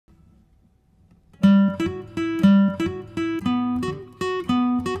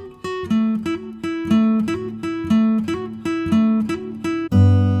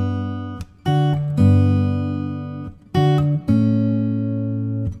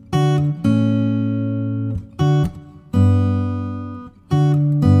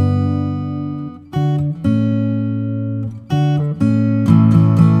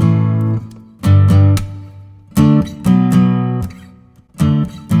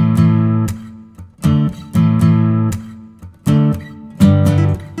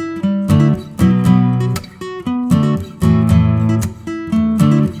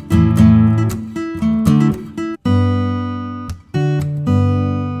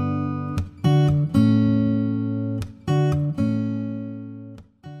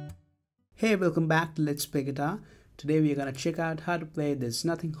Hey, welcome back to Let's Play Guitar. Today we are going to check out how to play There's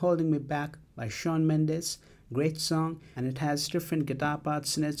Nothing Holding Me Back by Shawn Mendes. Great song, and it has different guitar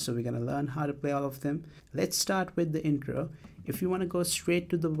parts in it, so we're going to learn how to play all of them. Let's start with the intro. If you want to go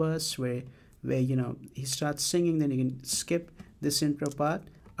straight to the verse where he starts singing, then you can skip this intro part.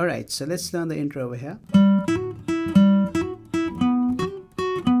 Alright, so let's learn the intro over here.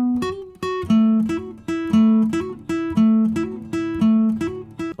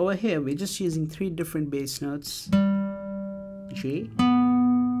 Over here, we're just using three different bass notes: G,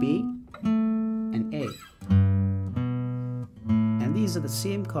 B, and A. And these are the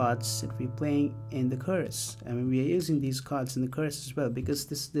same chords that we're playing in the chorus. I mean, we are using these chords in the chorus as well because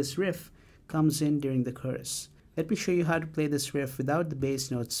this riff comes in during the chorus. Let me show you how to play this riff without the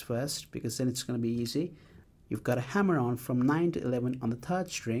bass notes first, because then it's going to be easy. You've got a hammer on from 9 to 11 on the 3rd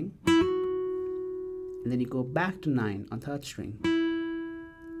string, and then you go back to 9 on 3rd string.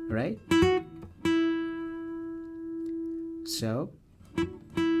 Right? So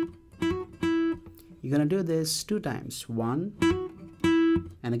you're gonna do this 2 times, 1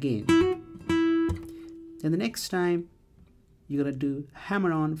 and again. Then the next time you're gonna do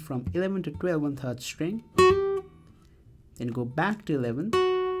hammer on from 11 to 12 on 3rd string, then go back to 11,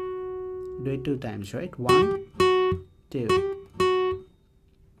 do it 2 times, right? 1, 2,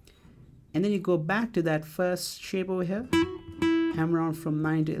 and then you go back to that first shape over here, hammer on from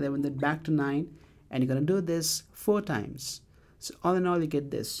 9 to 11, then back to 9, and you're going to do this 4 times. So all in all, you get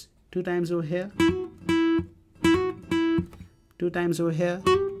this: 2 times over here, 2 times over here,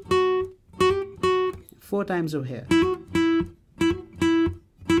 4 times over here.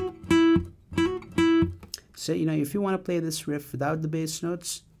 So if you want to play this riff without the bass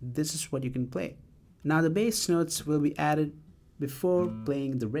notes, this is what you can play. Now the bass notes will be added before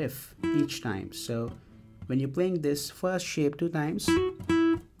playing the riff each time. So when you're playing this first shape 2 times,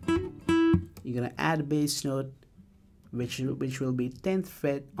 you're gonna add a bass note which will be 10th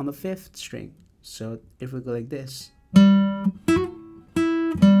fret on the 5th string. So it will go like this.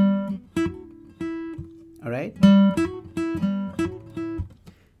 Alright?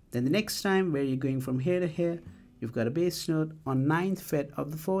 Then the next time, where you're going from here to here, you've got a bass note on 9th fret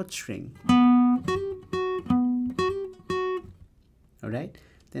of the 4th string. Alright?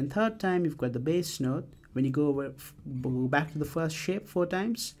 Then 3rd time, you've got the bass note. When you go back to the first shape 4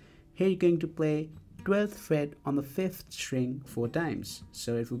 times, here you're going to play 12th fret on the 5th string 4 times.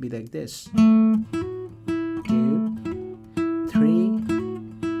 So it will be like this: 2, 3,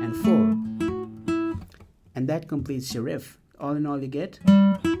 and 4. And that completes your riff. All in all, you get.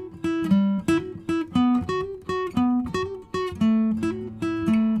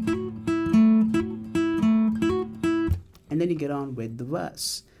 And then you get on with the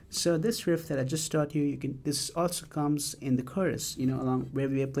verse. So this riff that I just taught you, this also comes in the chorus, along where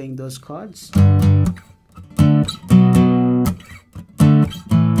we are playing those chords.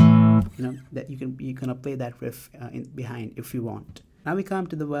 That you can play that riff behind if you want. Now we come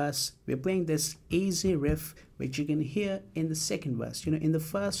to the verse. We're playing this easy riff which you can hear in the second verse. In the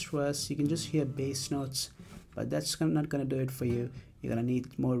first verse you can just hear bass notes, but that's not gonna do it for you. You're gonna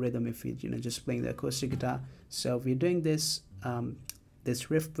need more rhythm if you just playing the acoustic guitar. So we're doing this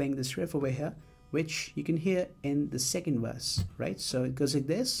playing this riff over here, which you can hear in the second verse, right? So it goes like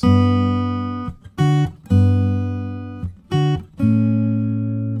this. I'm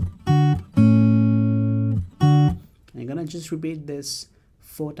gonna just repeat this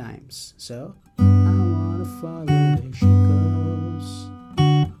 4 times. So I wanna follow where she goes.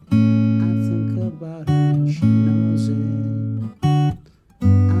 I think about her and she knows it. I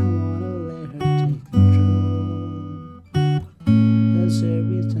wanna let her take control, 'cause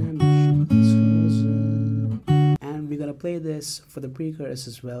every time that she gets closer. And we're gonna play this for the pre-chorus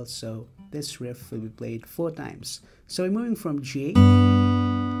as well. So this riff will be played 4 times. So we're moving from G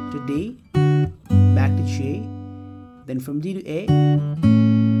to D, back to G, then from D to A,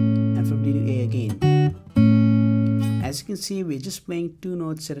 and from D to A again. As you can see, we're just playing 2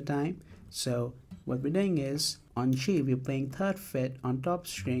 notes at a time. So what we're doing is, on G, we're playing 3rd fret on top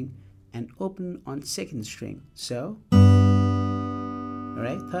string and open on 2nd string. So,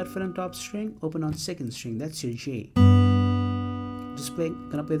 alright, 3rd fret on top string, open on 2nd string. That's your G.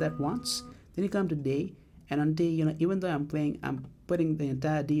 Gonna play that once. Then you come to D, and on D, even though I'm putting the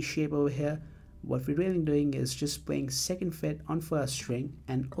entire D shape over here, what we're really doing is just playing 2nd fret on 1st string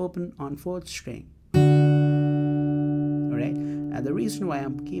and open on 4th string. Alright, and the reason why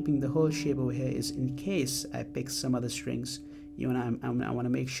I'm keeping the whole shape over here is in case I pick some other strings, I want to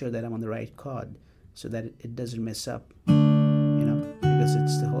make sure that I'm on the right chord so that it doesn't mess up, because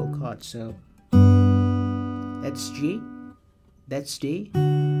it's the whole chord. So that's G, that's D,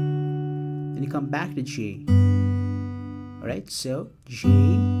 then you come back to G. Alright, so G,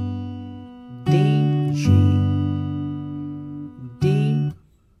 D, G, D,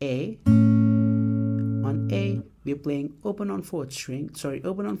 A. On A, we're playing open on 4th string,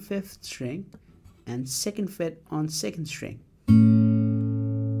 open on 5th string, and 2nd fret on 2nd string.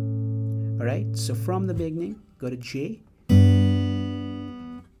 Alright, so from the beginning, go to G,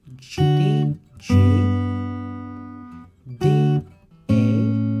 G, D, G, D, A,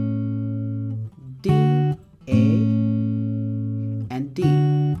 D, A, and D.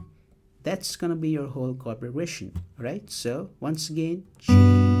 That's gonna be your whole chord progression. Alright, so once again, G,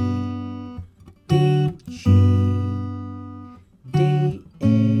 D, G, D, A,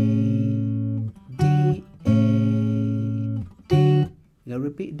 D, A, D. Now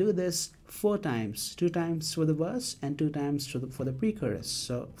do this 4 times, 2 times for the verse and 2 times for the pre-chorus.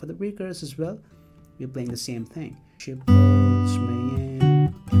 So for the pre-chorus as well, we're playing the same thing. She pulls me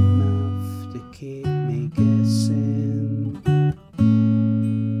in enough to keep me guessing.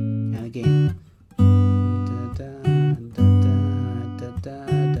 And again. Da, da, da, da, da,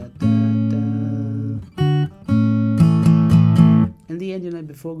 da, da, da. In the end,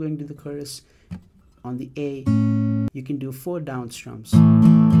 before going to the chorus, on the A, you can do 4 down strums.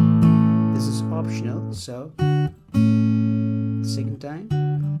 This is optional, so second time,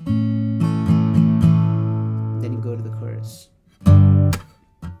 then you go to the chorus.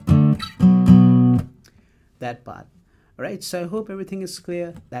 That part. Alright, so I hope everything is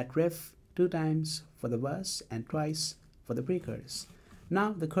clear. That riff 2 times for the verse and twice for the pre-chorus.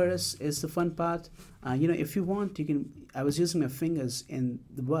 Now the chorus is the fun part. If you want, you can. I was using my fingers in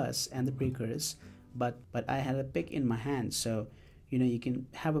the verse and the pre-chorus, but I had a pick in my hand, so you can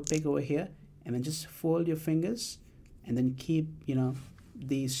have a pick over here and then just fold your fingers and then keep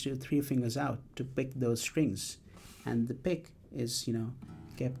these 3 fingers out to pick those strings, and the pick is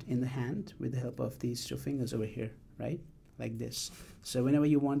kept in the hand with the help of these 2 fingers over here, right, like this. So whenever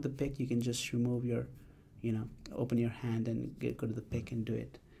you want the pick, you can just remove your open your hand and go to the pick and do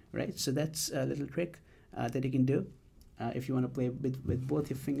it, right? So that's a little trick that you can do if you want to play with both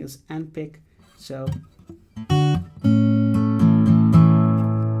your fingers and pick. So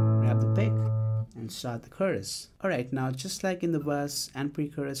grab the pick and start the chorus. Alright, now just like in the verse and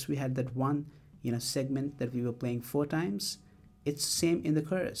pre-chorus, we had that one segment that we were playing 4 times. It's the same in the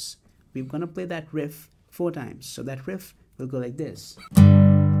chorus. We're gonna play that riff 4 times. So that riff will go like this.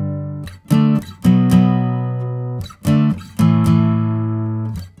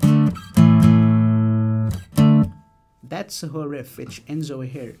 That's the whole riff, which ends over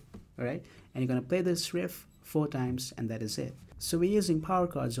here. Alright, and you're gonna play this riff 4 times, and that is it. So we're using power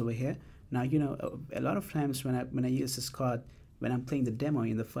chords over here. Now a lot of times when I use this chord, when I'm playing the demo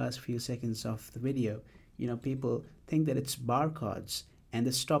in the first few seconds of the video, people think that it's bar chords and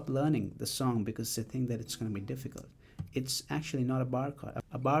they stop learning the song because they think that it's going to be difficult. It's actually not a bar chord.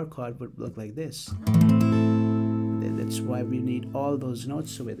 A bar chord would look like this. That's why we need all those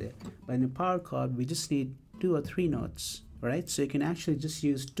notes over there. But in a power chord, we just need 2 or 3 notes. Alright, so you can actually just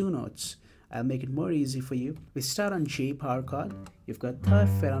use 2 notes. I'll make it more easy for you. We start on G power chord. You've got 3rd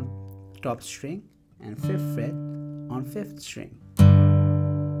fret on top string and 5th fret on 5th string.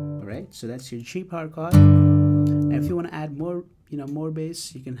 Alright, so that's your G power chord. And if you want to add more, more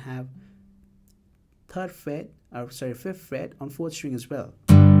bass, you can have 5th fret on 4th string as well.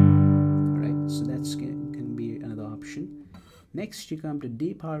 Alright, so that's can be another option. Next, you come to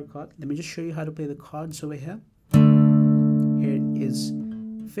D power chord. Let me just show you how to play the chords over here. Here is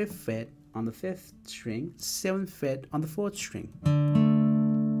 5th fret on the 5th string, 7th fret on the 4th string.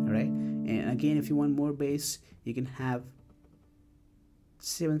 Alright, and again, if you want more bass, you can have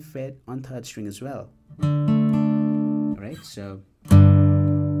 7th fret on 3rd string as well. Alright, so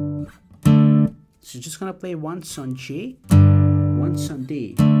just gonna play once on G, once on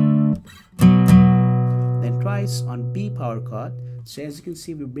D, then twice on B power chord. So as you can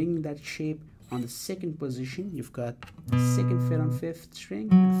see, we're bringing that shape on the 2nd position. You've got 2nd fret on 5th string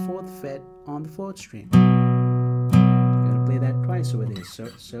and 4th fret on the 4th string. You're gonna play that twice over there. So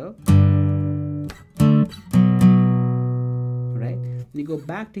alright, then you go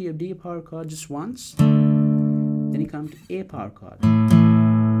back to your D power chord just once, then you come to A power chord.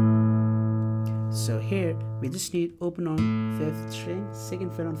 So here we just need open on 5th string,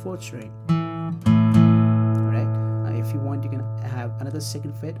 2nd fret on 4th string. If you want, you can have another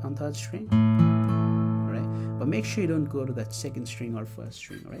 2nd fret on 3rd string. Alright, but make sure you don't go to that 2nd string or 1st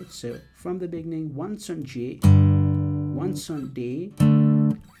string. Alright, so from the beginning, once on G, once on D,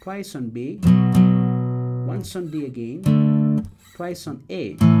 twice on B, once on D again, twice on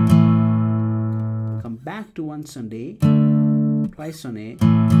A, come back to once on D, twice on A,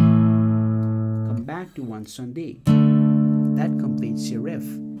 come back to once on D. That completes your riff.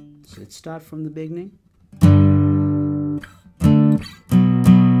 So let's start from the beginning.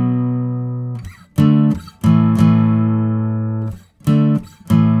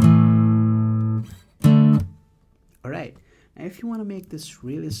 Alright, now if you want to make this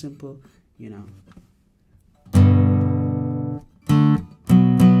really simple, you know,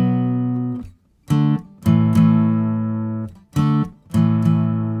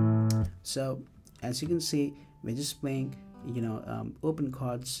 so as you can see, we're just playing, you know, open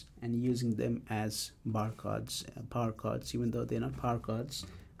chords and using them as bar chords, power chords, even though they're not power chords.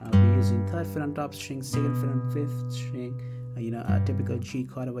 We're using third fret on top string, second fret on fifth string, you know, a typical G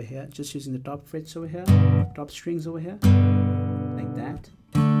chord over here, just using the top frets over here, top strings over here, like that.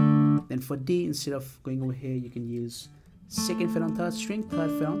 Then for D, instead of going over here, you can use second fret on third string, third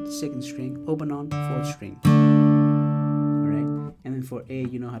fret on second string, open on fourth string. Alright, and then for A,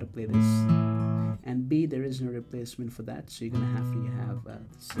 you know how to play this. And B, there is no replacement for that, so you're gonna have to have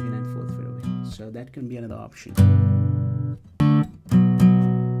second and fourth fret over here. So that can be another option.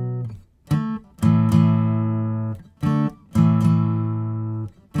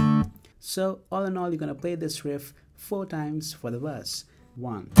 So all in all, you're gonna play this riff 4 times for the verse.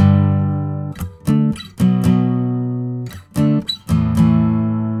 1,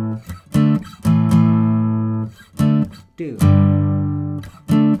 2,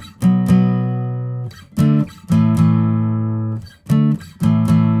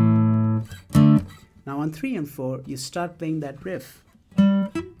 3 and 4, you start playing that riff,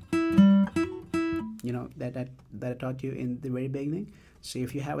 you know, that I taught you in the very beginning. So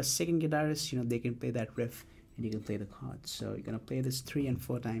if you have a second guitarist, you know, they can play that riff and you can play the chords. So you're gonna play this 3 and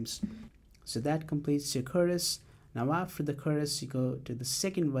 4 times. So that completes your chorus. Now after the chorus, you go to the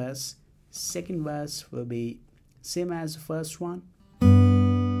second verse. Second verse will be same as the first one.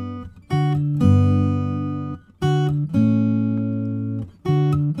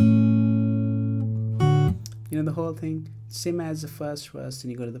 You know, the whole thing, same as the first verse.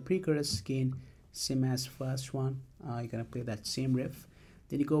 Then you go to the pre-chorus again, same as the first one. You're gonna play that same riff.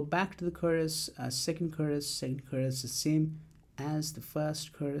 Then you go back to the chorus, second chorus, the same as the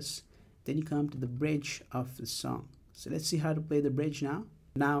first chorus. Then you come to the bridge of the song. So let's see how to play the bridge now.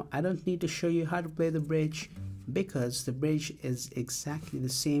 Now, I don't need to show you how to play the bridge because the bridge is exactly the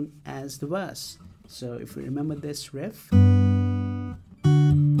same as the verse. So if you remember this riff,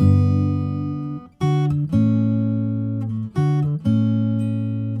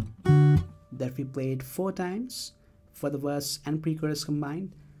 that we played 4 times for the verse and pre-chorus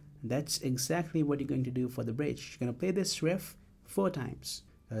combined, that's exactly what you're going to do for the bridge. You're going to play this riff 4 times.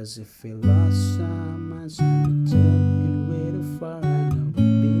 Cause if we lost time, I took it way too far, I know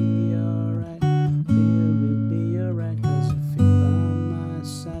we'll be alright, we'll be alright. Cause if you're by my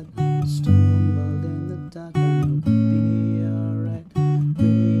side, stumbled in the dark, I know we'll be alright,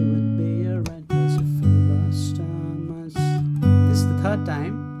 we would be alright. Cause if we lost time, this is the 3rd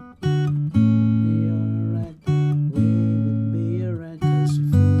time.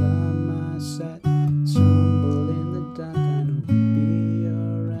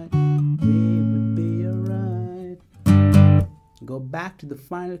 Go back to the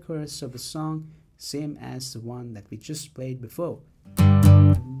final chorus of the song, same as the one that we just played before.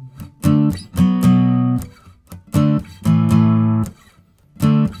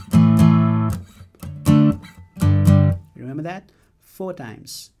 Remember that? 4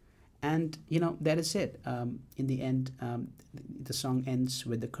 times. And you know, that is it. In the end, the song ends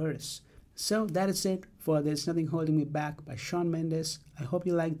with the chorus. So that is it for There's Nothing Holding Me Back by Shawn Mendes. I hope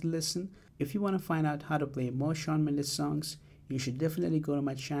you liked the listen. If you want to find out how to play more Shawn Mendes songs, you should definitely go to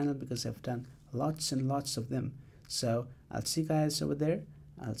my channel because I've done lots and lots of them. So I'll see you guys over there.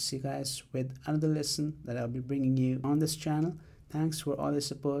 I'll see you guys with another lesson that I'll be bringing you on this channel. Thanks for all the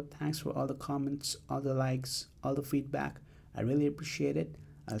support. Thanks for all the comments, all the likes, all the feedback. I really appreciate it.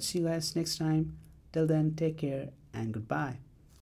 I'll see you guys next time. Till then, take care and goodbye.